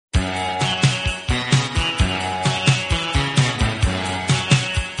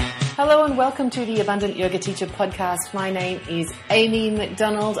and welcome to the Abundant Yoga Teacher podcast. My name is Amy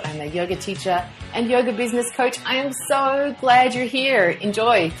McDonald. I'm a yoga teacher and yoga business coach. I am so glad you're here.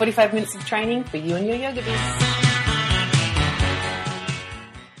 Enjoy 45 minutes of training for you and your yoga business.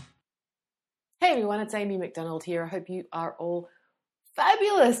 Hey everyone, it's Amy McDonald here. I hope you are all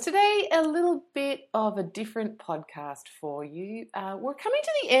fabulous. Today, a little bit of a different podcast for you. We're coming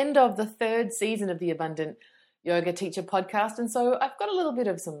to the end of the third season of the Abundant Yoga Teacher podcast, and so I've got a little bit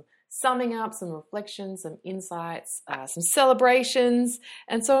of some summing up, some reflections, some insights, some celebrations,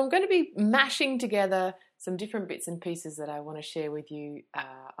 and so I'm going to be mashing together some different bits and pieces that I want to share with you.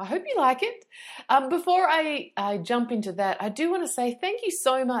 I hope you like it. Before I jump into that, I do want to say thank you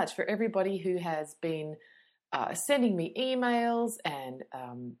so much for everybody who has been sending me emails and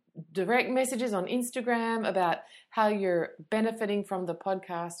direct messages on Instagram about how you're benefiting from the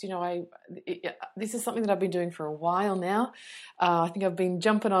podcast. You know, this is something that I've been doing for a while now. I think I've been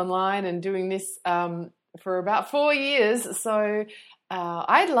jumping online and doing this for about 4 years. So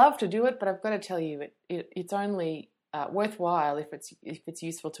I'd love to do it, but I've got to tell you, it's only worthwhile if it's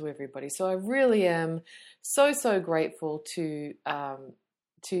useful to everybody. So I really am so grateful to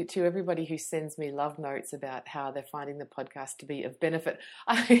everybody who sends me love notes about how they're finding the podcast to be of benefit.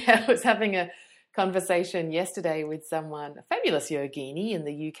 I was having a conversation yesterday with someone, a fabulous yogini in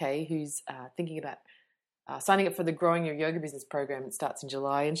the UK, who's thinking about signing up for the Growing Your Yoga Business program. It starts in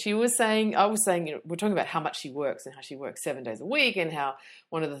July. And I was saying, you know, we're talking about how much she works and how she works 7 days a week, and how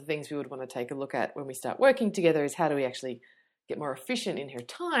one of the things we would want to take a look at when we start working together is how do we actually get more efficient in her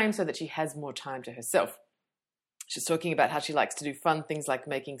time so that she has more time to herself. She's talking about how she likes to do fun things like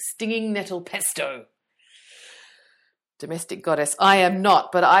making stinging nettle pesto. Domestic goddess, I am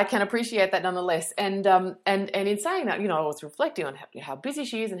not, but I can appreciate that nonetheless. And in saying that, you know, I was reflecting on how busy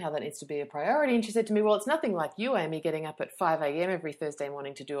she is and how that needs to be a priority. And she said to me, well, it's nothing like you, Amy, getting up at 5 a.m. every Thursday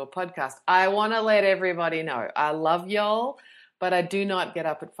morning to do a podcast. I want to let everybody know I love y'all, but I do not get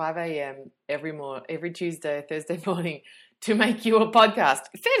up at 5 a.m. every Tuesday, Thursday morning to make you a podcast.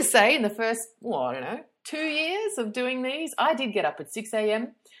 Fair to say, in the first, 2 years of doing these, I did get up at 6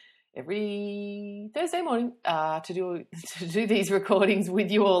 a.m. every Thursday morning to do these recordings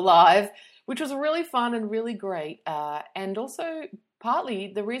with you all live, which was really fun and really great. And also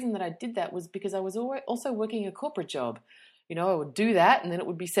partly the reason that I did that was because I was also working a corporate job. You know, I would do that and then it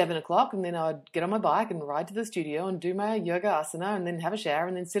would be 7 o'clock and then I'd get on my bike and ride to the studio and do my yoga asana and then have a shower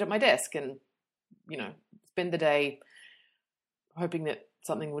and then sit at my desk and, you know, spend the day hoping that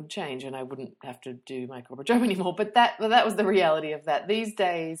something would change and I wouldn't have to do my corporate job anymore. But that was the reality of that. These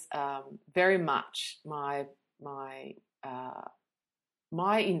days, very much my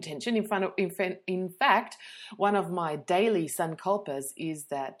intention, in fact, one of my daily sankalpas is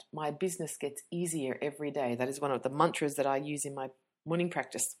that my business gets easier every day. That is one of the mantras that I use in my morning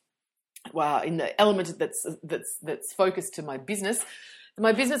practice. Well, in the element that's focused to my business.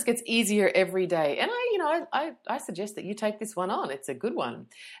 My business gets easier every day. And I suggest that you take this one on. It's a good one.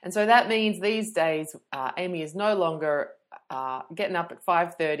 And so that means these days, Amy is no longer getting up at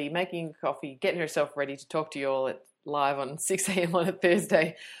 5:30, making coffee, getting herself ready to talk to you all live on 6 a.m. on a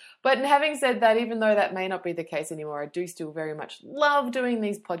Thursday. But having said that, even though that may not be the case anymore, I do still very much love doing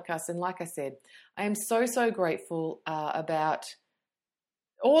these podcasts. And like I said, I am so grateful about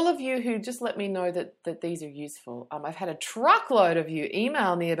all of you who just let me know that these are useful. I've had a truckload of you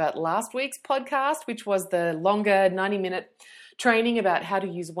email me about last week's podcast, which was the longer 90-minute training about how to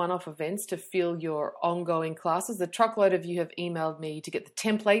use one-off events to fill your ongoing classes. The truckload of you have emailed me to get the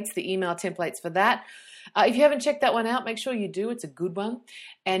email templates for that. If you haven't checked that one out, make sure you do. It's a good one.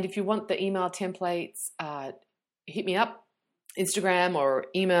 And if you want the email templates, hit me up. Instagram or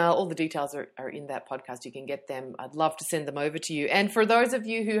email, all the details are in that podcast. You can get them. I'd love to send them over to you. And for those of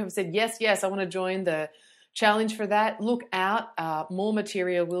you who have said, yes, I want to join the challenge for that, look out. More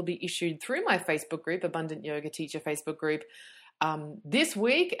material will be issued through my Facebook group, Abundant Yoga Teacher Facebook group, this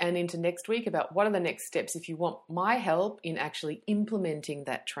week and into next week about what are the next steps if you want my help in actually implementing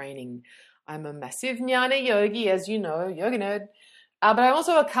that training. I'm a massive jnana yogi, as you know, yoga nerd, but I'm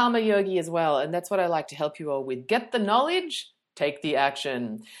also a karma yogi as well. And that's what I like to help you all with. Get the knowledge. Take the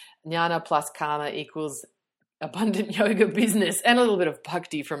action. Jnana plus karma equals abundant yoga business and a little bit of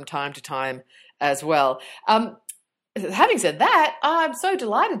bhakti from time to time as well. Having said that, I'm so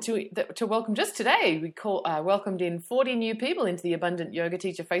delighted to welcome just today. We welcomed in 40 new people into the Abundant Yoga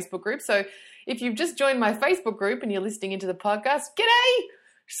Teacher Facebook group. So if you've just joined my Facebook group and you're listening into the podcast, g'day!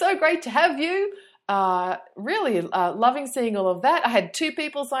 So great to have you. Really loving seeing all of that. I had 2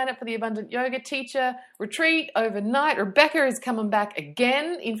 people sign up for the Abundant Yoga Teacher Retreat overnight. Rebecca is coming back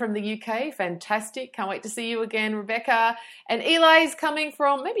again in from the UK. Fantastic. Can't wait to see you again, Rebecca. And Eli is coming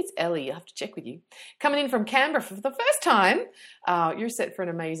from, maybe it's Ellie, I'll have to check with you, coming in from Canberra for the first time. You're set for an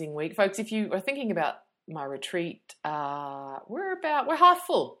amazing week. Folks, if you are thinking about my retreat, we're half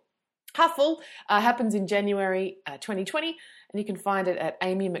full. Half full. Happens in January 2020. And you can find it at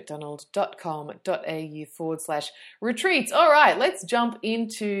amymcdonald.com.au/retreats. All right, let's jump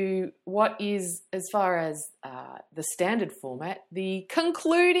into what is, as far as the standard format, the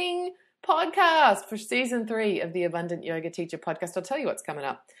concluding podcast for season 3 of the Abundant Yoga Teacher podcast. I'll tell you what's coming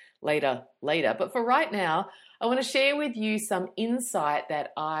up later. But for right now, I want to share with you some insight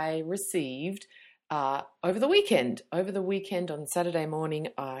that I received over the weekend. Over the weekend on Saturday morning,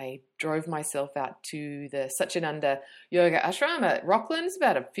 I drove myself out to the Satchidananda Yoga Ashram at Rockland. It's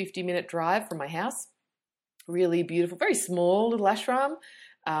about a 50-minute drive from my house. Really beautiful, very small little ashram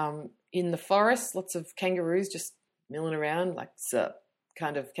in the forest. Lots of kangaroos just milling around, like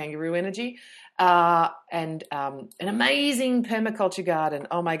kind of kangaroo energy. And an amazing permaculture garden.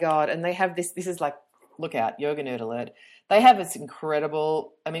 Oh my God. And they have this is like, look out, yoga nerd alert. They have this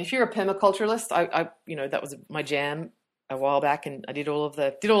incredible, I mean, if you're a permaculturalist, I that was my jam a while back, and I did all of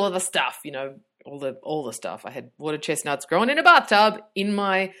the stuff, all the stuff. I had water chestnuts growing in a bathtub in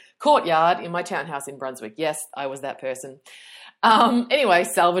my courtyard in my townhouse in Brunswick. Yes, I was that person. Anyway,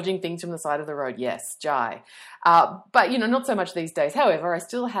 salvaging things from the side of the road. Yes, Jai. But not so much these days. However, I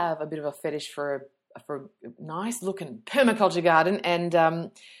still have a bit of a fetish for a nice looking permaculture garden, and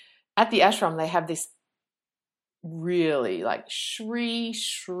at the ashram they have this really like Shri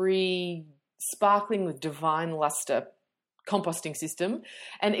sparkling with divine luster composting system,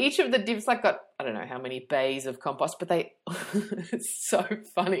 and each of the divs like got, I don't know how many bays of compost, but they it's so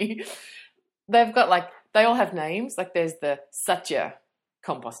funny. They've got they all have names. Like there's the Satya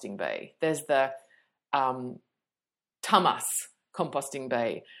composting bay, there's the Tamas composting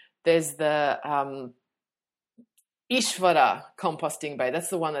bay, there's the Ishvara composting bay. That's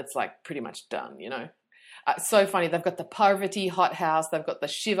the one that's like pretty much done, so funny. They've got the Parvati hothouse, they've got the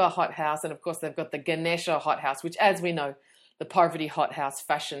Shiva hothouse, and of course they've got the Ganesha hothouse, which, as we know, the Parvati hothouse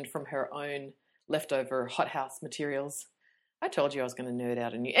fashioned from her own leftover hothouse materials. I told you I was going to nerd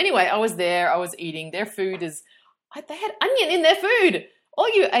out on you. Anyway, I was there, I was eating. Their food is, they had onion in their food. All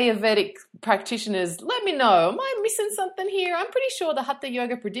you Ayurvedic practitioners, let me know. Am I missing something here? I'm pretty sure the Hatha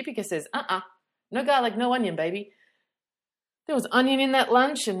Yoga Pradipika says, no garlic, no onion, baby. There was onion in that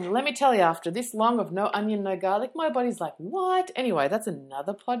lunch, and let me tell you, after this long of no onion, no garlic, my body's like, what? Anyway, that's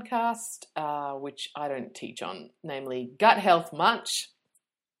another podcast, which I don't teach on, namely Gut Health Munch.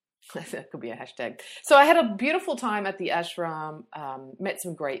 That could be a hashtag. So I had a beautiful time at the ashram, met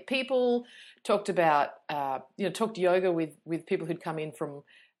some great people, talked about, talked yoga with people who'd come in from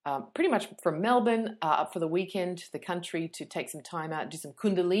pretty much from Melbourne up for the weekend to the country to take some time out and do some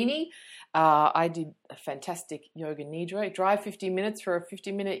Kundalini. I did a fantastic yoga nidra. Drive 50 minutes for a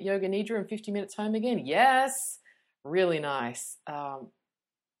 50-minute yoga nidra and 50 minutes home again. Yes, really nice. I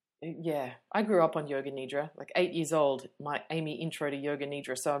grew up on yoga nidra, like 8 years old, my Amy intro to yoga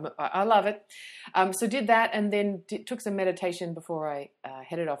nidra. So I love it. So did that, and then took some meditation before I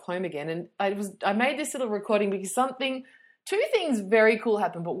headed off home again. And I made this little recording because two things very cool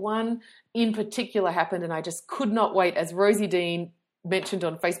happened, but one in particular happened, and I just could not wait. As Rosie Dean mentioned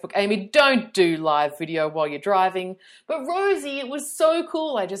on Facebook, Amy, don't do live video while you're driving. But Rosie, it was so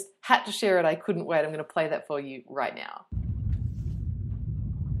cool. I just had to share it. I couldn't wait. I'm going to play that for you right now.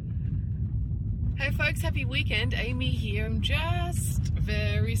 Hey folks, happy weekend. Amy here. I'm just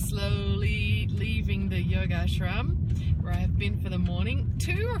very slowly leaving the yoga ashram where I have been for the morning.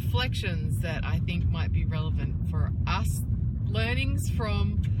 2 reflections that I think might be relevant for us, learnings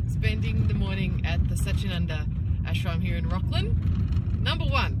from spending the morning at the Satchidananda ashram here in Rockland. Number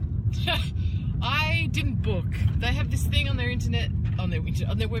 1, I didn't book. They have this thing on their internet, on their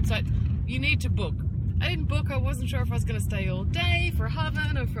website, you need to book. I didn't book. I wasn't sure if I was going to stay all day for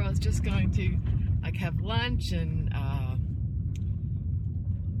Havan or if I was just going to have lunch, and I'm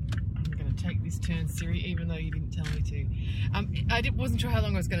going to take this turn, Siri, even though you didn't tell me to. I wasn't sure how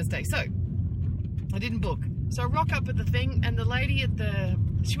long I was going to stay, so I didn't book. So I rock up at the thing, and the lady at I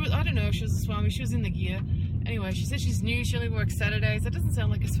don't know if she was a Swami, she was in the gear. Anyway, she said she's new, she only works Saturdays. That doesn't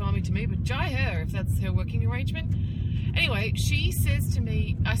sound like a Swami to me, but jai her if that's her working arrangement. Anyway, she says to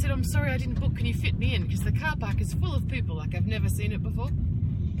me, I said, I'm sorry I didn't book, can you fit me in? Because the car park is full of people, like I've never seen it before.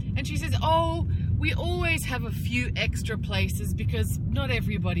 And she says, oh, we always have a few extra places because not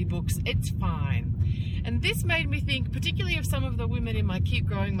everybody books. It's fine. And this made me think, particularly of some of the women in my Keep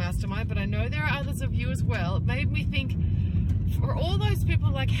Growing Mastermind, but I know there are others of you as well. It made me think, for all those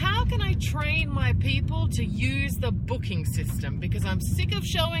people, like, how can I train my people to use the booking system? Because I'm sick of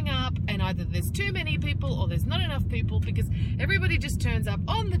showing up and either there's too many people or there's not enough people, because everybody just turns up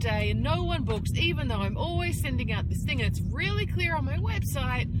on the day and no one books, even though I'm always sending out this thing and it's really clear on my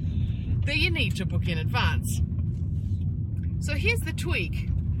website that you need to book in advance. So here's the tweak.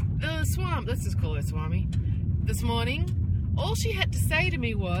 The Swami, let's just call her Swami, this morning, all she had to say to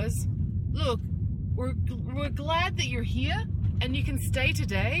me was, look, we're glad that you're here and you can stay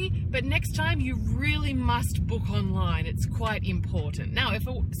today, but next time you really must book online. It's quite important. Now, if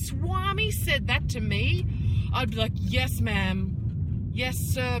a Swami said that to me, I'd be like, yes, ma'am. Yes,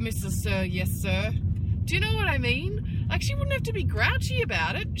 sir, Mrs. Sir. Yes, sir. Do you know what I mean? Like, she wouldn't have to be grouchy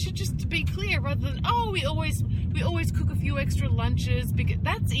about it. She'd just be clear rather than, oh, we always cook a few extra lunches, because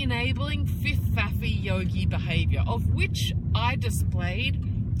that's enabling fifth-faffy yogi behavior, of which I displayed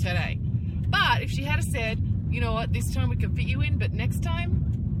today. But if she had said, you know what, this time we can fit you in, but next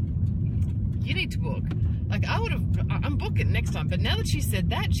time, you need to book. Like, I'm booking next time. But now that she said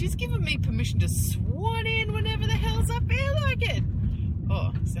that, she's given me permission to swan in whenever the hell's I feel like it.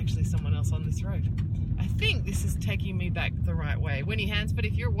 Oh, there's actually someone else on this road. I think this is taking me back the right way. Winnie Hansford,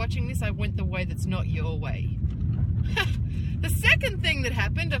 if you're watching this, I went the way that's not your way. The second thing that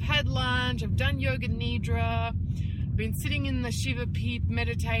happened, I've had lunch, I've done yoga nidra, been sitting in the Shiva Pit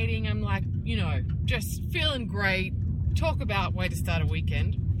meditating. I'm like, you know, just feeling great. Talk about way to start a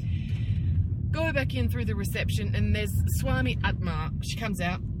weekend. Go back in through the reception and there's Swami Atma. She comes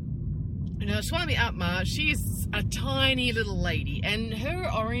out. You know, Swami Atma, she is a tiny little lady, and her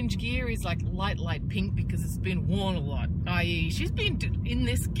orange gear is like light pink because it's been worn a lot, i.e. she's been in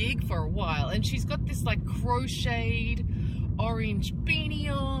this gig for a while, and she's got this like crocheted orange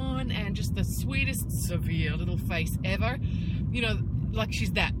beanie on and just the sweetest severe little face ever. You know, like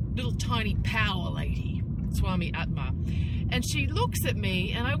she's that little tiny power lady, Swami Atma. And she looks at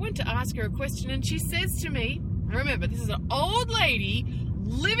me, and I went to ask her a question, and she says to me, remember, this is an old lady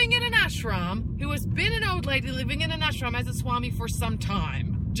living in an ashram who has been an old lady living in an ashram as a Swami for some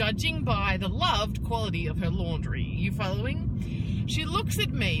time, judging by the loved quality of her laundry. Are you following? She looks at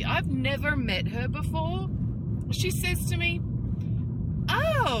me. I've never met her before. She says to me,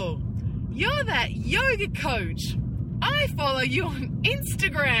 oh, you're that yoga coach. I follow you on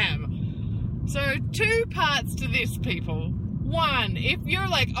Instagram. So 2 parts to this, people. 1, if you're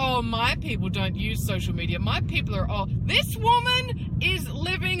like, oh, my people don't use social media, my people are all... This woman is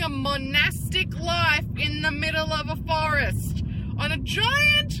living a monastic life in the middle of a forest on a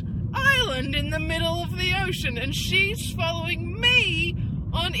giant island in the middle of the ocean, and she's following me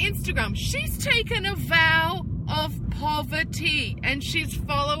on Instagram. She's taken a vow of poverty and she's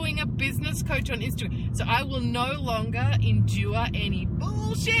following a business coach on Instagram. So I will no longer endure any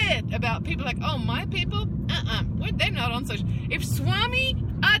bullshit about people like, oh, my people, they're not on social. If Swami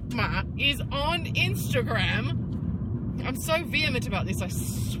Atma is on Instagram, I'm so vehement about this, I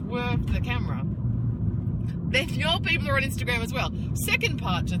swerved the camera, then your people are on Instagram as well. Second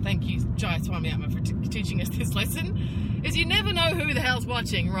part to thank you, Jai Swami Atma, for teaching us this lesson is you never know who the hell's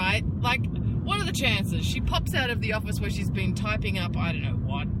watching, right? Like, what are the chances? She pops out of the office where she's been typing up, I don't know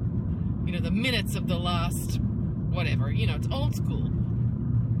what, you know, the minutes of the last, whatever, you know, it's old school.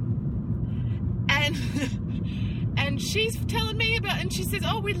 And she's telling me about, and she says,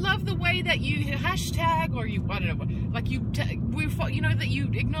 oh, we love the way that you hashtag, or you, I don't know, like you know, that you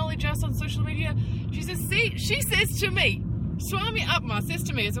acknowledge us on social media. She says, see, she says to me, Swami Atma says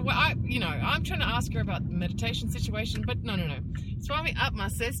to me, I'm trying to ask her about the meditation situation, but no. Swami Atma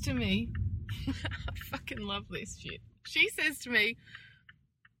says to me, I fucking love this shit. She says to me,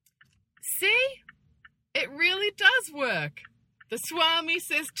 see, it really does work. The Swami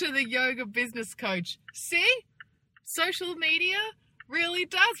says to the yoga business coach, see, social media really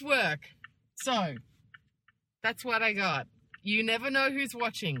does work. So, that's what I got. You never know who's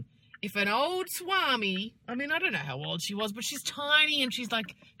watching. If an old Swami, I mean, I don't know how old she was, but she's tiny and she's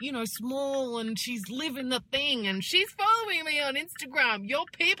like, you know, small, and she's living the thing, and she's following me on Instagram. Your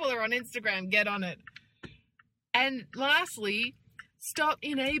people are on Instagram. Get on it. And lastly, stop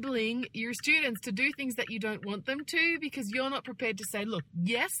enabling your students to do things that you don't want them to because you're not prepared to say, look,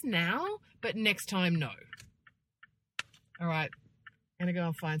 yes now, but next time, no. All right, I'm going to go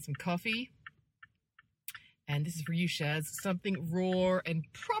and find some coffee. And this is for you, Shaz. Something raw and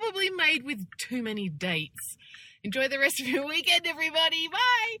probably made with too many dates. Enjoy the rest of your weekend, everybody.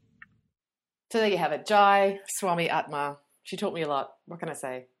 Bye. So there you have it. Jai Swami Atma. She taught me a lot. What can I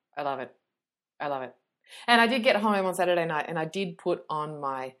say? I love it. I love it. And I did get home on Saturday night and I did put on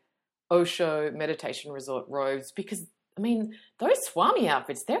my Osho meditation resort robes because, I mean, those Swami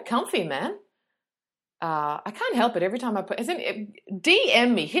outfits, they're comfy, man. I can't help it every time I put,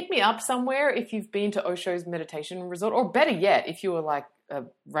 DM me, hit me up somewhere if you've been to Osho's meditation resort, or better yet, if you were like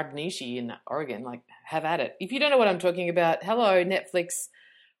Rajneeshi in Oregon, like have at it. If you don't know what I'm talking about, hello, Netflix,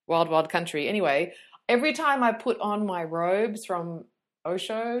 Wild Wild Country. Anyway, every time I put on my robes from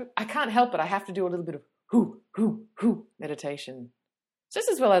Osho, I can't help it. I have to do a little bit of hoo meditation. Just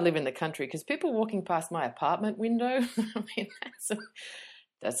as well I live in the country because people walking past my apartment window, I mean,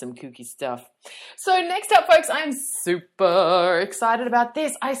 that's some kooky stuff. So next up, folks, I'm super excited about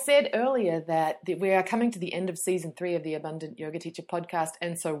this. I said earlier that we are coming to the end of season 3 of the Abundant Yoga Teacher podcast.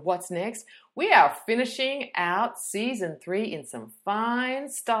 And so what's next? We are finishing out season 3 in some fine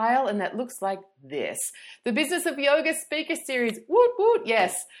style. And that looks like this. The Business of Yoga Speaker Series. Woot, woot.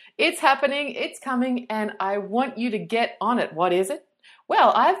 Yes, it's happening. It's coming. And I want you to get on it. What is it?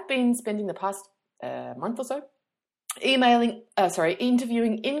 Well, I've been spending the past month or so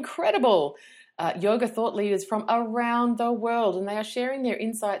interviewing incredible yoga thought leaders from around the world, and they are sharing their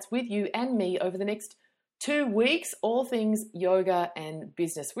insights with you and me over the next 2 weeks, all things yoga and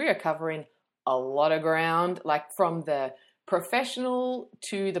business. We are covering a lot of ground, like from the professional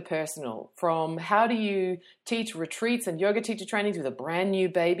to the personal, from how do you teach retreats and yoga teacher trainings with a brand new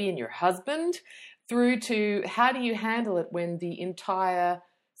baby and your husband, through to how do you handle it when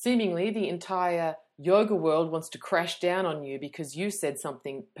seemingly the entire yoga world wants to crash down on you because you said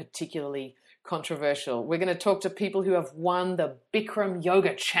something particularly controversial. We're going to talk to people who have won the Bikram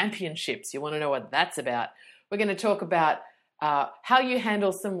Yoga Championships. You want to know what that's about? We're going to talk about how you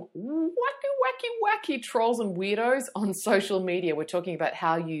handle some wacky trolls and weirdos on social media. We're talking about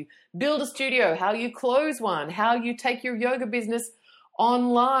how you build a studio, how you close one, how you take your yoga business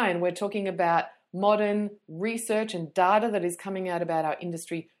online. We're talking about modern research and data that is coming out about our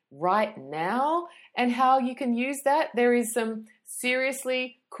industry right now and how you can use that. There is some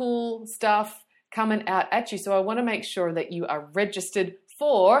seriously cool stuff coming out at you. So I want to make sure that you are registered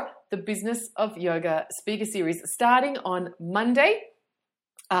for the Business of Yoga Speaker Series starting on Monday,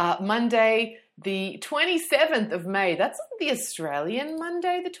 the 27th of May. That's the Australian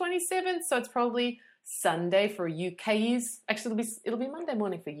Monday, the 27th. So it's probably Sunday for UKers. Actually, it'll be Monday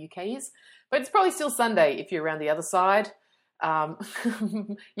morning for UKers, but it's probably still Sunday if you're around the other side.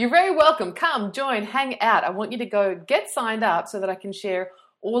 You're very welcome. Come, join, hang out. I want you to go get signed up so that I can share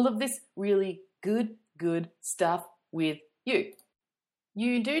all of this really good stuff with you.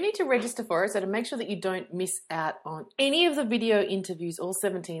 You do need to register for it, so to make sure that you don't miss out on any of the video interviews, all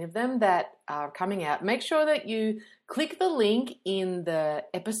 17 of them that are coming out, make sure that you click the link in the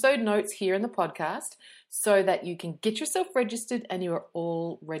episode notes here in the podcast so that you can get yourself registered and you are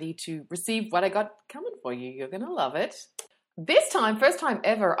all ready to receive what I got coming for you. You're going to love it. This time, first time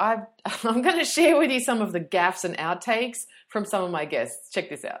ever, I'm going to share with you some of the gaffes and outtakes from some of my guests. Check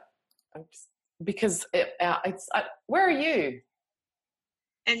this out. Where are you?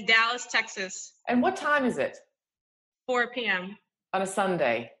 In Dallas, Texas. And what time is it? 4 p.m. On a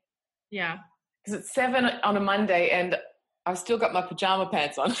Sunday. Yeah. Because it's 7 on a Monday and I've still got my pajama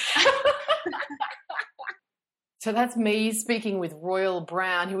pants on. So that's me speaking with Royal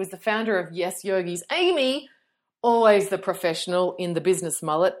Brown, who is the founder of Yes Yogis. Amy, always the professional in the business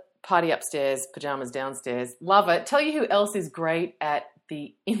mullet. Party upstairs, pajamas downstairs. Love it. Tell you who else is great at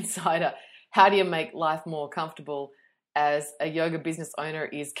the Insider. How do you make life more comfortable as a yoga business owner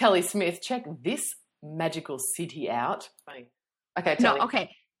is Kelly Smith. Check this magical city out. Funny. Okay, tell me. Okay.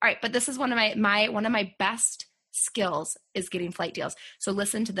 All right, but this is one of my best skills is getting flight deals. So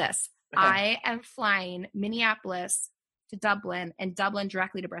listen to this. Okay. I am flying Minneapolis to Dublin and Dublin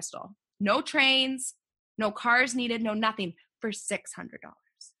directly to Bristol. No trains, no cars needed, no nothing for $600.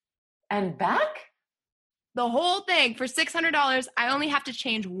 And back? The whole thing for $600. I only have to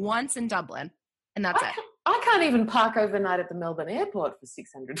change once in Dublin, and that's it. I can't even park overnight at the Melbourne airport for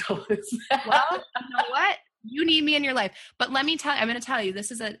 $600. Well, you know what? You need me in your life. But let me tell you, I'm going to tell you, this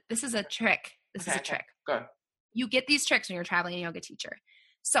is a trick. This is a trick. Go. You get these tricks when you're traveling a yoga teacher.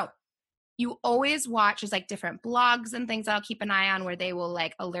 So you always watch, there's like different blogs and things I'll keep an eye on where they will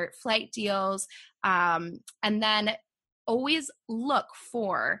like alert flight deals. And then always look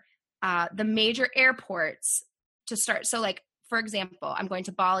for the major airports to start. So like, for example, I'm going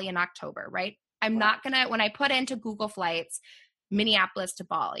to Bali in October, right? I'm not going to, when I put into Google Flights, Minneapolis to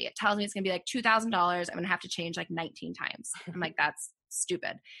Bali, it tells me it's going to be like $2,000. I'm going to have to change like 19 times. I'm like, that's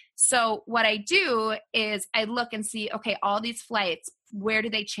stupid. So what I do is I look and see, okay, all these flights, where do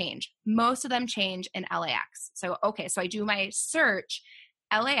they change? Most of them change in LAX. So, okay, so I do my search,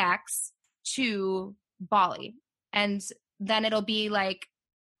 LAX to Bali. And then it'll be like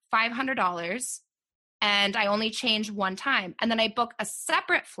 $500 and I only change one time. And then I book a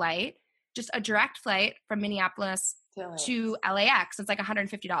separate flight, just a direct flight from Minneapolis to LAX. It's like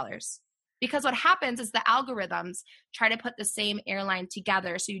 $150. Because what happens is the algorithms try to put the same airline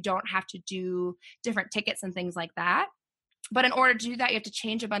together so you don't have to do different tickets and things like that. But in order to do that, you have to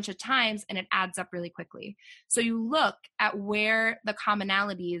change a bunch of times and it adds up really quickly. So you look at where the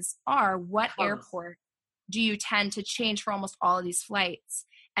commonalities are. What airport do you tend to change for almost all of these flights,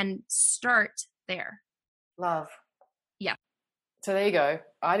 and start there. Love. Yeah. So there you go.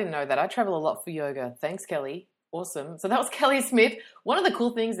 I didn't know that. I travel a lot for yoga. Thanks, Kelly. Awesome. So that was Kelly Smith. One of the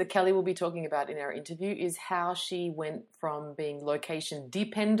cool things that Kelly will be talking about in our interview is how she went from being location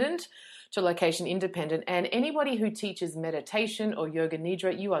dependent to location independent. And anybody who teaches meditation or yoga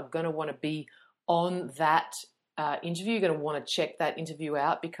nidra, you are going to want to be on that interview. You're going to want to check that interview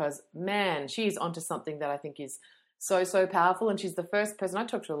out because, man, she's onto something that I think is so, so powerful. And she's the first person, I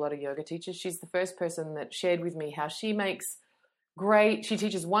talked to a lot of yoga teachers, she's the first person that shared with me how she she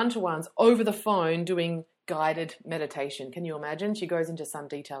teaches one-to-ones over the phone doing guided meditation. Can you imagine? She goes into some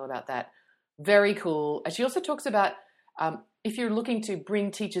detail about that. Very cool. And she also talks about if you're looking to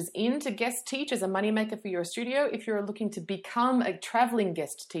bring teachers in to guest teach as a moneymaker for your studio, if you're looking to become a traveling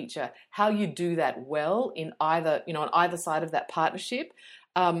guest teacher, how you do that well in either, on either side of that partnership.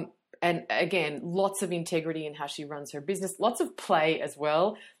 And again, lots of integrity in how she runs her business, lots of play as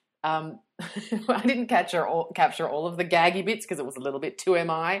well. I didn't capture all of the gaggy bits because it was a little bit too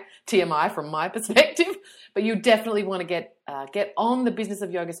TMI from my perspective, but you definitely want to get on the Business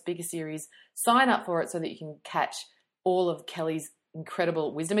of Yoga speaker series, sign up for it so that you can catch all of Kelly's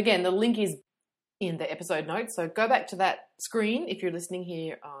incredible wisdom. Again, the link is in the episode notes, so go back to that screen if you're listening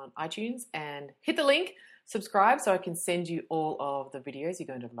here on iTunes and hit the link, subscribe so I can send you all of the videos. You're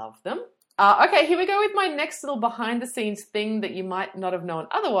going to love them. Okay, here we go with my next little behind the scenes thing that you might not have known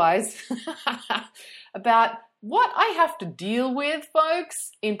otherwise about what I have to deal with,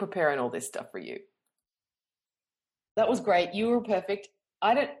 folks, in preparing all this stuff for you. That was great. You were perfect.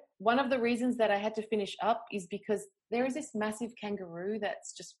 One of the reasons that I had to finish up is because there is this massive kangaroo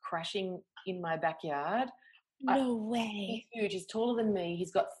that's just crashing in my backyard. No way. He's huge. He's taller than me.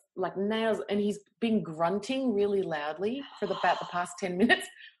 He's got like nails and he's been grunting really loudly for about the past 10 minutes.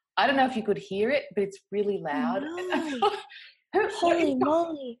 I don't know if you could hear it, but it's really loud. No. Holy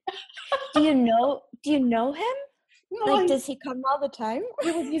moly. Do you know him? No, like, does he come all the time?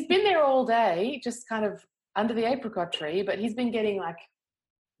 He's been there all day, just kind of under the apricot tree, but he's been getting like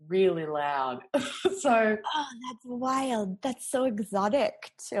really loud. So. Oh, that's wild. That's so exotic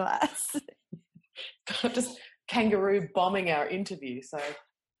to us. Just kangaroo bombing our interview. So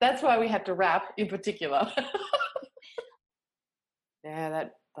that's why we had to wrap in particular. Yeah,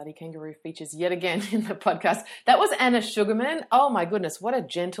 that bloody kangaroo features yet again in the podcast. That was Anna Sugarman. Oh my goodness, what a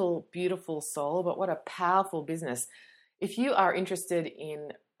gentle, beautiful soul, but what a powerful business. If you are interested in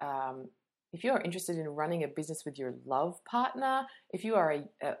running a business with your love partner, if you are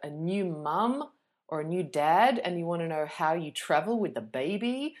a new mum or a new dad and you want to know how you travel with the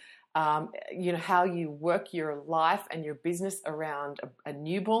baby, how you work your life and your business around a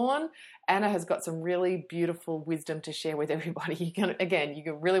newborn, Anna has got some really beautiful wisdom to share with everybody.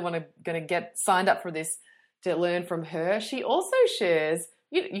 You really want to get signed up for this to learn from her. She also shares,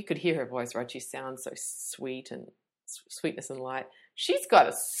 you could hear her voice, right? She sounds so sweet and sweetness and light. She's got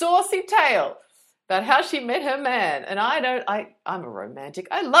a saucy tale about how she met her man. And I'm a romantic.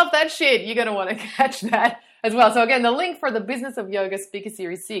 I love that shit. You're going to want to catch that as well. So again, the link for the Business of Yoga Speaker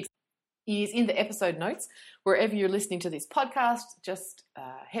Series 6 is in the episode notes. Wherever you're listening to this podcast, just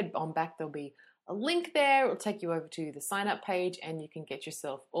head on back. There'll be a link there. It'll take you over to the sign up page and you can get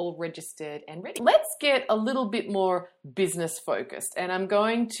yourself all registered and ready. Let's get a little bit more business focused. And I'm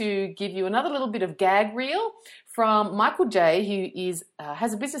going to give you another little bit of gag reel from Michael J, who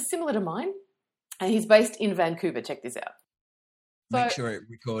has a business similar to mine. And he's based in Vancouver. Check this out. Make sure it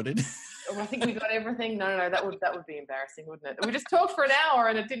recorded. I think we got everything. No, that would be embarrassing, wouldn't it? We just talked for an hour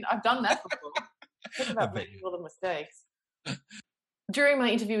and it didn't. I've done that before. Talk about making all the mistakes. During my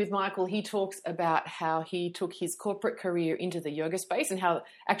interview with Michael, he talks about how he took his corporate career into the yoga space and how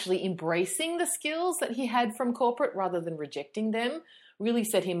actually embracing the skills that he had from corporate rather than rejecting them really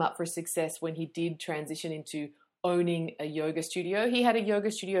set him up for success when he did transition into owning a yoga studio. He had a yoga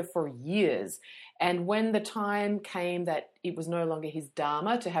studio for years. And when the time came that it was no longer his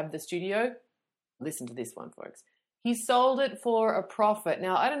dharma to have the studio, listen to this one, folks. He sold it for a profit.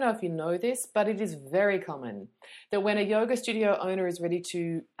 Now, I don't know if you know this, but it is very common that when a yoga studio owner is ready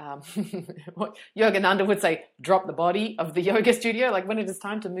to, what Yogananda would say, drop the body of the yoga studio, like when it is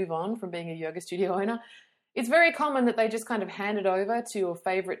time to move on from being a yoga studio owner, it's very common that they just kind of hand it over to a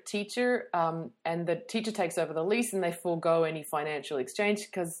favorite teacher, and the teacher takes over the lease and they forego any financial exchange,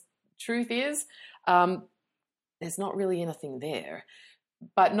 because truth is, there's not really anything there.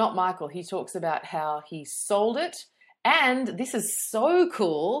 But not Michael. He talks about how he sold it, and this is so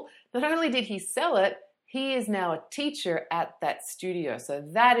cool. Not only did he sell it, he is now a teacher at that studio. So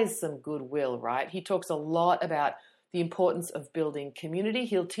that is some goodwill, right? He talks a lot about the importance of building community.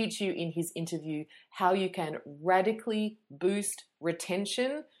 He'll teach you in his interview how you can radically boost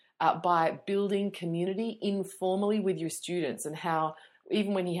retention by building community informally with your students, and how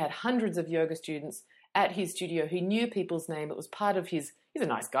even when he had hundreds of yoga students at his studio, he knew people's name. It was part of his, he's a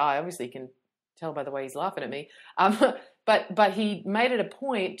nice guy. Obviously you can tell by the way he's laughing at me. But he made it a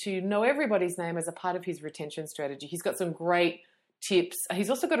point to know everybody's name as a part of his retention strategy. He's got some great tips. He's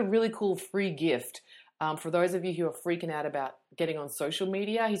also got a really cool free gift. For those of you who are freaking out about getting on social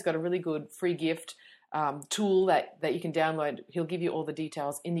media, he's got a really good free gift tool that you can download. He'll give you all the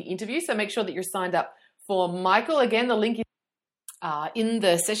details in the interview. So make sure that you're signed up for Michael. Again, the link is in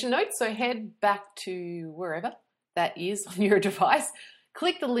the session notes. So head back to wherever that is on your device.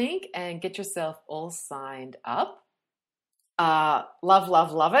 Click the link and get yourself all signed up.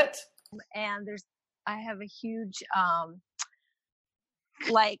 Love it. And I have a huge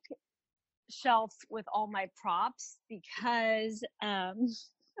like shelf with all my props, because and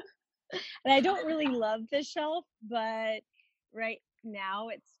I don't really love the shelf, but right now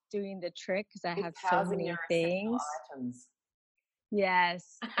it's doing the trick because I have so many things. Items.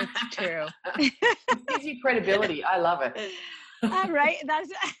 Yes, it's true. It gives you credibility. I love it. Right,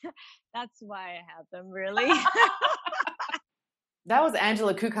 that's why I have them, really. That was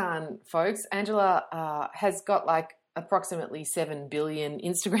Angela Kukan, folks. Angela has got like approximately 7 billion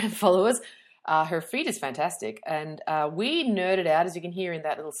Instagram followers. Her feed is fantastic. And we nerded out, as you can hear in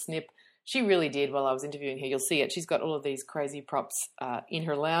that little snip. She really did while I was interviewing her. You'll see it. She's got all of these crazy props in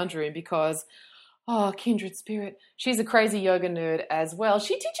her lounge room because, kindred spirit, she's a crazy yoga nerd as well.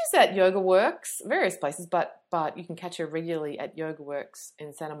 She teaches at Yoga Works, various places, but you can catch her regularly at Yoga Works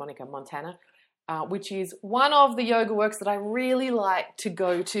in Santa Monica, Montana. Which is one of the yoga works that I really like to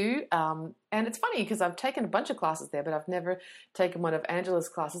go to. And it's funny because I've taken a bunch of classes there, but I've never taken one of Angela's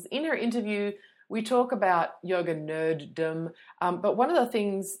classes. In her interview, we talk about yoga nerddom. But one of the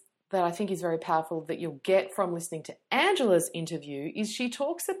things that I think is very powerful that you'll get from listening to Angela's interview is she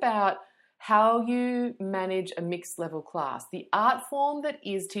talks about how you manage a mixed level class, the art form that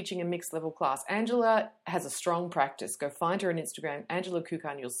is teaching a mixed level class. Angela has a strong practice. Go find her on Instagram, Angela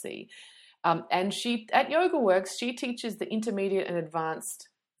Kukan, you'll see. And she, at Yoga Works, she teaches the intermediate and advanced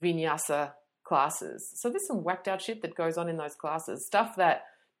vinyasa classes. So there's some whacked out shit that goes on in those classes. Stuff that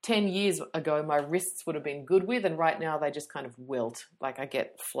 10 years ago my wrists would have been good with, and right now they just kind of wilt. Like I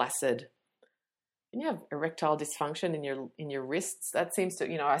get flaccid. And you have erectile dysfunction in your wrists. That seems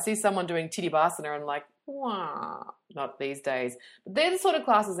to, I see someone doing Titibhasana and I'm like, wah, not these days. But they're the sort of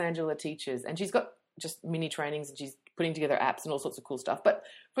classes Angela teaches, and she's got just mini trainings and she's putting together apps and all sorts of cool stuff. But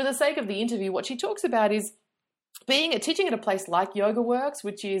for the sake of the interview, what she talks about is teaching at a place like Yoga Works,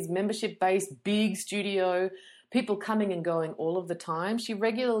 which is membership-based, big studio, people coming and going all of the time. She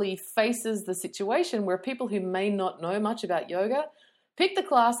regularly faces the situation where people who may not know much about yoga pick the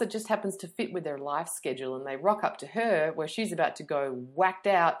class that just happens to fit with their life schedule, and they rock up to her where she's about to go whacked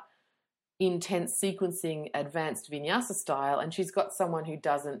out, intense sequencing, advanced vinyasa style, and she's got someone who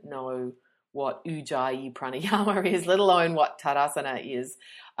doesn't know what Ujjayi Pranayama is, let alone what Tadasana is,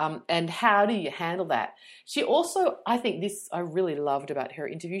 and how do you handle that? She also, I think this I really loved about her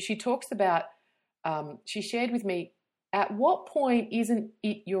interview, she talks about, she shared with me, at what point isn't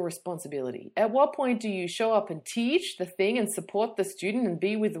it your responsibility? At what point do you show up and teach the thing and support the student and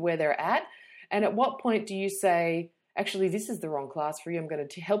be with where they're at? And at what point do you say, actually, this is the wrong class for you, I'm going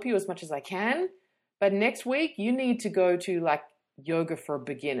to help you as much as I can, but next week you need to go to like yoga for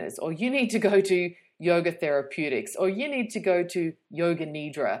beginners, or you need to go to yoga therapeutics, or you need to go to yoga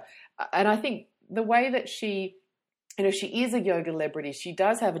nidra. And I think the way that she is a yoga celebrity, she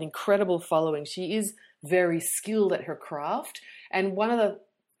does have an incredible following. She is very skilled at her craft. And one of the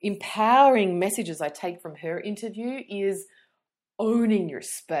empowering messages I take from her interview is owning your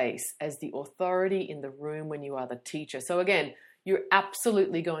space as the authority in the room when you are the teacher. So again, you're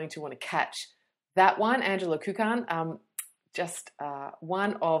absolutely going to want to catch that one, Angela Kukan. Just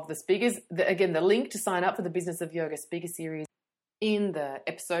one of the speakers. Again, the link to sign up for the Business of Yoga speaker series in the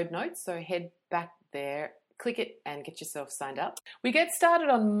episode notes. So head back there, click it, and get yourself signed up. We get started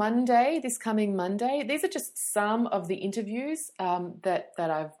on Monday, this coming Monday. These are just some of the interviews that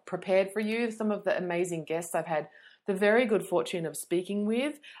I've prepared for you, some of the amazing guests. I've had the very good fortune of speaking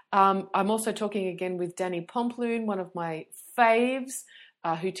with. I'm also talking again with Danny Pomploon, one of my faves,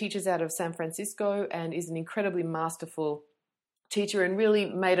 who teaches out of San Francisco and is an incredibly masterful teacher and really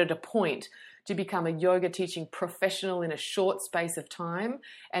made it a point to become a yoga teaching professional in a short space of time.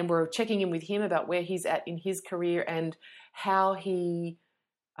 And we're checking in with him about where he's at in his career and how he,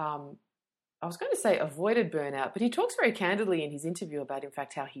 I was going to say avoided burnout, but he talks very candidly in his interview about, in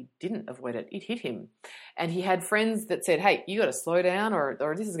fact, how he didn't avoid it. It hit him. And he had friends that said, hey, you got to slow down or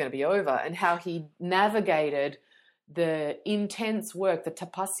this is going to be over. And how he navigated the intense work, the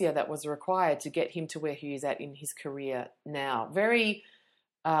tapasya that was required to get him to where he is at in his career now. Very,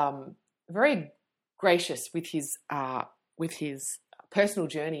 very gracious with his personal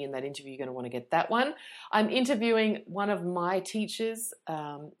journey in that interview. You're going to want to get that one. I'm interviewing one of my teachers,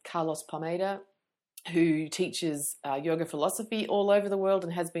 Carlos Palmeida, who teaches yoga philosophy all over the world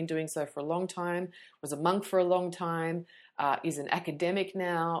and has been doing so for a long time, was a monk for a long time, is an academic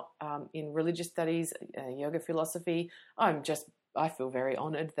now in religious studies, yoga philosophy. I feel very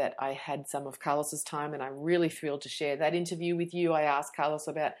honored that I had some of Carlos's time, and I'm really thrilled to share that interview with you. I asked Carlos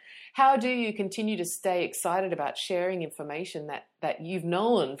about how do you continue to stay excited about sharing information that you've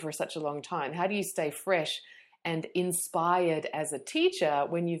known for such a long time? How do you stay fresh and inspired as a teacher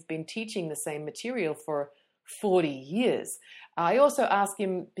when you've been teaching the same material for 40 years? I also asked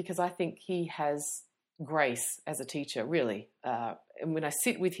him because I think he has grace as a teacher, really. And when I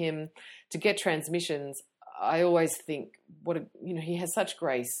sit with him to get transmissions, I always think he has such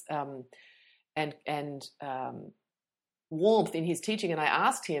grace and warmth in his teaching. And I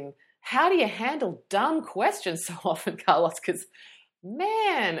asked him, how do you handle dumb questions so often, Carlos? Because,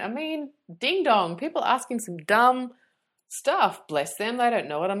 man, I mean, ding dong, people asking some dumb stuff, bless them, they don't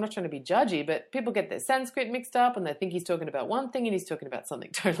know it. I'm not trying to be judgy, but people get their Sanskrit mixed up and they think he's talking about one thing and he's talking about something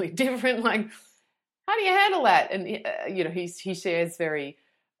totally different. Like, how do you handle that? And, he shares very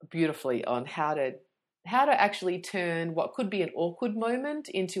beautifully on how to actually turn what could be an awkward moment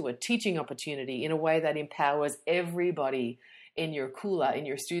into a teaching opportunity in a way that empowers everybody in your kula, in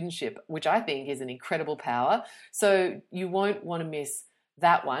your studentship, which I think is an incredible power. So you won't want to miss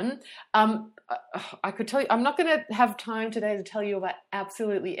that one. I could tell you, I'm not going to have time today to tell you about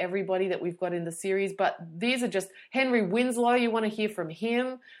absolutely everybody that we've got in the series, but these are just Henry Winslow. You want to hear from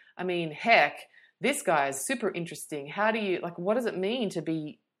him? I mean, heck, this guy is super interesting. What does it mean to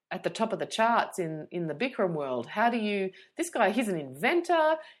be at the top of the charts in the Bikram world? This guy, he's an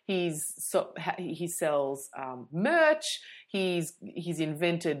inventor. He sells merch. He's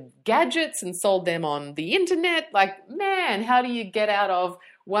invented gadgets and sold them on the internet. Like, man, how do you get out of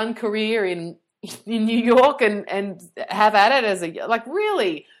one career in New York and have at it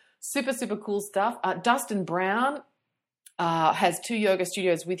really super, super cool stuff. Dustin Brown has 2 yoga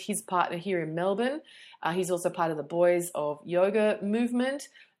studios with his partner here in Melbourne. He's also part of the Boys of Yoga movement.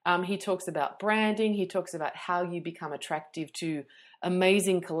 He talks about branding. He talks about how you become attractive to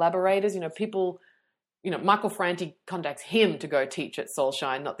amazing collaborators. Michael Franti contacts him to go teach at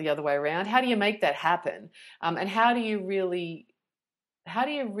Soulshine, not the other way around. How do you make that happen? And how do you really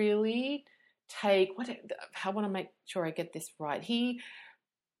take I want to make sure I get this right.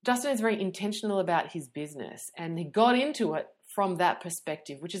 Dustin is very intentional about his business, and he got into it from that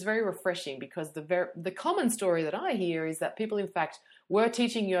perspective, which is very refreshing, because the common story that I hear is that people, in fact, were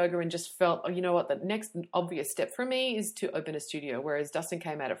teaching yoga and just felt, you know what, the next obvious step for me is to open a studio, whereas Dustin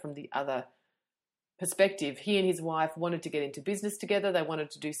came at it from the other perspective. He and his wife wanted to get into business together. They wanted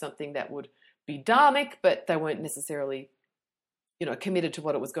to do something that would be dharmic, but they weren't necessarily committed to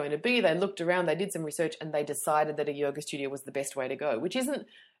what it was going to be. They looked around, they did some research, and they decided that a yoga studio was the best way to go, which isn't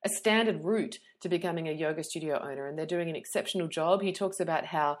a standard route to becoming a yoga studio owner. And they're doing an exceptional job. He talks about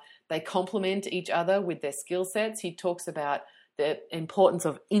how they complement each other with their skill sets. He talks about the importance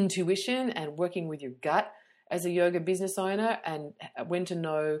of intuition and working with your gut as a yoga business owner, and when to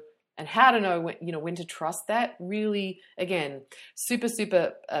know and how to know when to trust that. Really, again, super,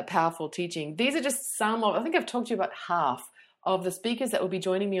 super powerful teaching. These are just some of, I think I've talked to you about half of the speakers that will be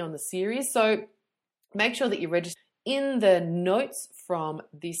joining me on the series. So make sure that you register in the notes from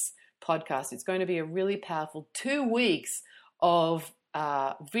this podcast. It's going to be a really powerful 2 weeks of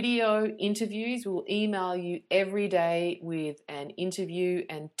video interviews. We'll email you every day with an interview,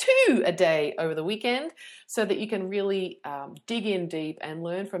 and 2 a day over the weekend, so that you can really dig in deep and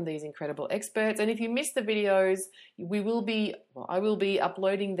learn from these incredible experts. And if you miss the videos, I will be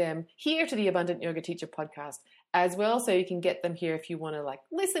uploading them here to the Abundant Yoga Teacher podcast as well, so you can get them here if you want to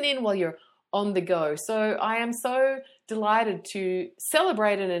listen in while you're on the go. So I am so delighted to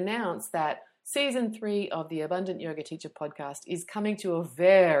celebrate and announce that Season 3 of the Abundant Yoga Teacher podcast is coming to a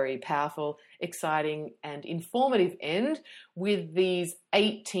very powerful, exciting, and informative end with these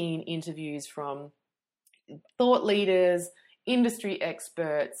 18 interviews from thought leaders, industry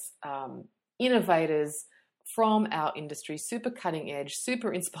experts, innovators from our industry, super cutting edge,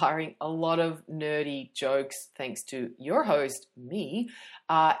 super inspiring, a lot of nerdy jokes thanks to your host, me,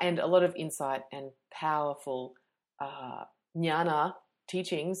 and a lot of insight and powerful jnana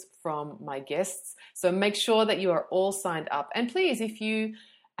teachings from my guests. So make sure that you are all signed up. And please, if you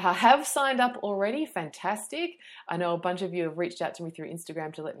have signed up already, fantastic. I know a bunch of you have reached out to me through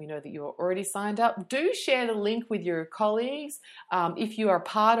Instagram to let me know that you are already signed up. Do share the link with your colleagues. If you are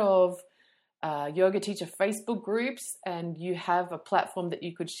part of yoga teacher Facebook groups and you have a platform that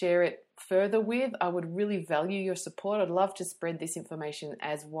you could share it further with, I would really value your support. I'd love to spread this information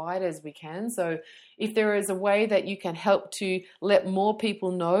as wide as we can. So if there is a way that you can help to let more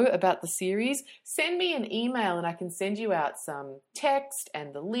people know about the series, send me an email and I can send you out some text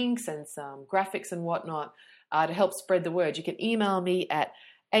and the links and some graphics and whatnot to help spread the word. You can email me at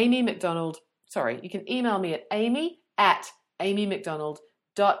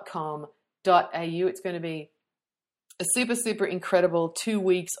amy@amymcdonald.com.au. It's going to be a super, super incredible 2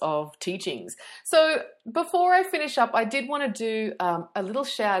 weeks of teachings. So before I finish up, I did want to do a little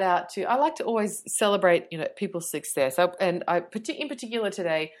shout out to, I like to always celebrate, people's success. In particular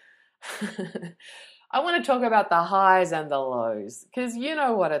today, I want to talk about the highs and the lows, because you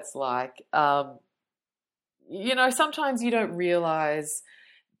know what it's like. Sometimes you don't realize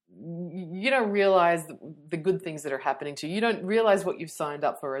the good things that are happening to you. You don't realize what you've signed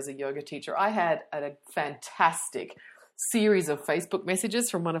up for as a yoga teacher. I had a fantastic series of Facebook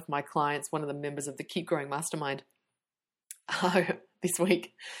messages from one of my clients, one of the members of the Keep Growing Mastermind this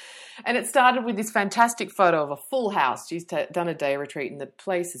week. And it started with this fantastic photo of a full house. She's done a day retreat and the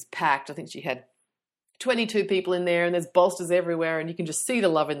place is packed. I think she had 22 people in there and there's bolsters everywhere and you can just see the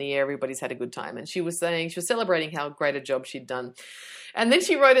love in the air. Everybody's had a good time. And she was celebrating how great a job she'd done. And then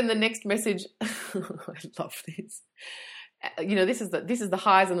she wrote in the next message, I love this. This is the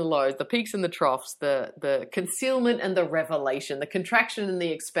highs and the lows, the peaks and the troughs, the concealment and the revelation, the contraction and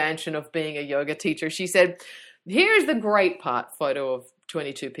the expansion of being a yoga teacher. She said, here's the great part, photo of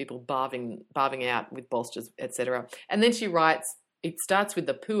 22 people barving out with bolsters, etc. And then she writes, it starts with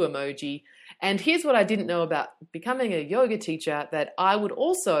the poo emoji. And here's what I didn't know about becoming a yoga teacher, that I would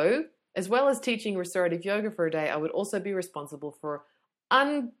also, as well as teaching restorative yoga for a day, I would also be responsible for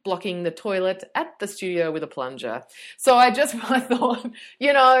unblocking the toilet at the studio with a plunger. So I thought,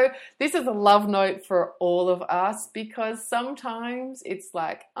 this is a love note for all of us, because sometimes it's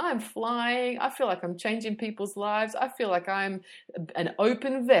like I'm flying. I feel like I'm changing people's lives. I feel like I'm an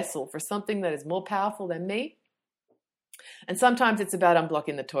open vessel for something that is more powerful than me. And sometimes it's about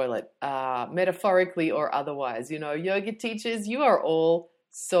unblocking the toilet, metaphorically or otherwise. Yoga teachers, you are all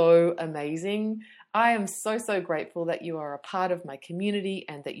so amazing. I am so, so grateful that you are a part of my community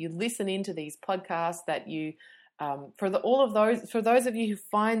and that you listen into these podcasts, that you, for those of you who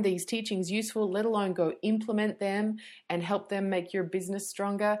find these teachings useful, let alone go implement them and help them make your business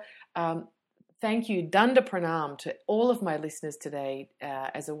stronger. Thank you, Danda Pranam, to all of my listeners today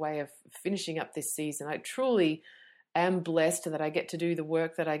as a way of finishing up this season. I truly am blessed that I get to do the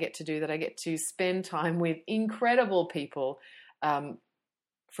work that I get to do, that I get to spend time with incredible people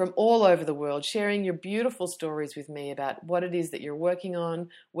from all over the world, sharing your beautiful stories with me about what it is that you're working on,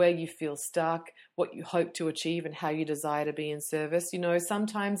 where you feel stuck, what you hope to achieve, and how you desire to be in service.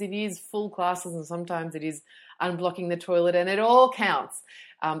 Sometimes it is full classes and sometimes it is unblocking the toilet, and it all counts.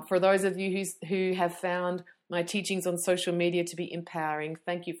 For those of you who have found my teachings on social media to be empowering,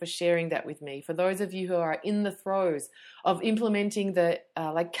 thank you for sharing that with me. For those of you who are in the throes of implementing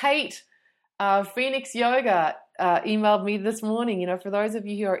like Kate, Phoenix Yoga emailed me this morning. For those of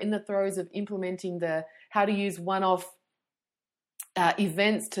you who are in the throes of implementing the how to use one-off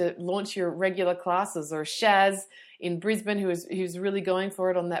events to launch your regular classes, or Shaz in Brisbane who's really going for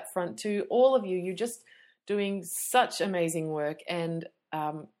it on that front too. All of you, you're just doing such amazing work, and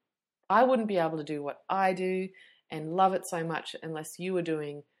I wouldn't be able to do what I do and love it so much unless you were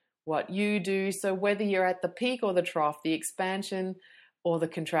doing what you do. So whether you're at the peak or the trough, the expansion or the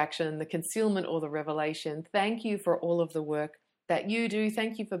contraction, the concealment or the revelation, thank you for all of the work that you do.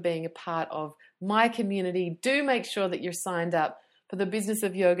 Thank you for being a part of my community. Do make sure that you're signed up for the Business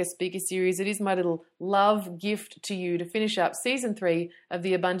of Yoga Speaker Series. It is my little love gift to you to finish up Season 3 of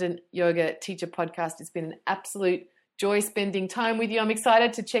the Abundant Yoga Teacher Podcast. It's been an absolute joy spending time with you. I'm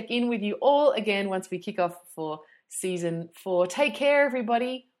excited to check in with you all again once we kick off for Season 4. Take care,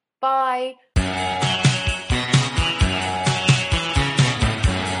 everybody. Bye.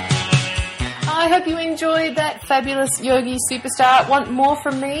 hope you enjoyed that fabulous yogi superstar. Want more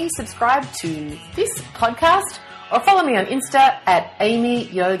from me? Subscribe to this podcast or follow me on Insta at Amy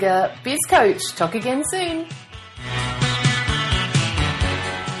Yoga Biz Coach. Talk again soon.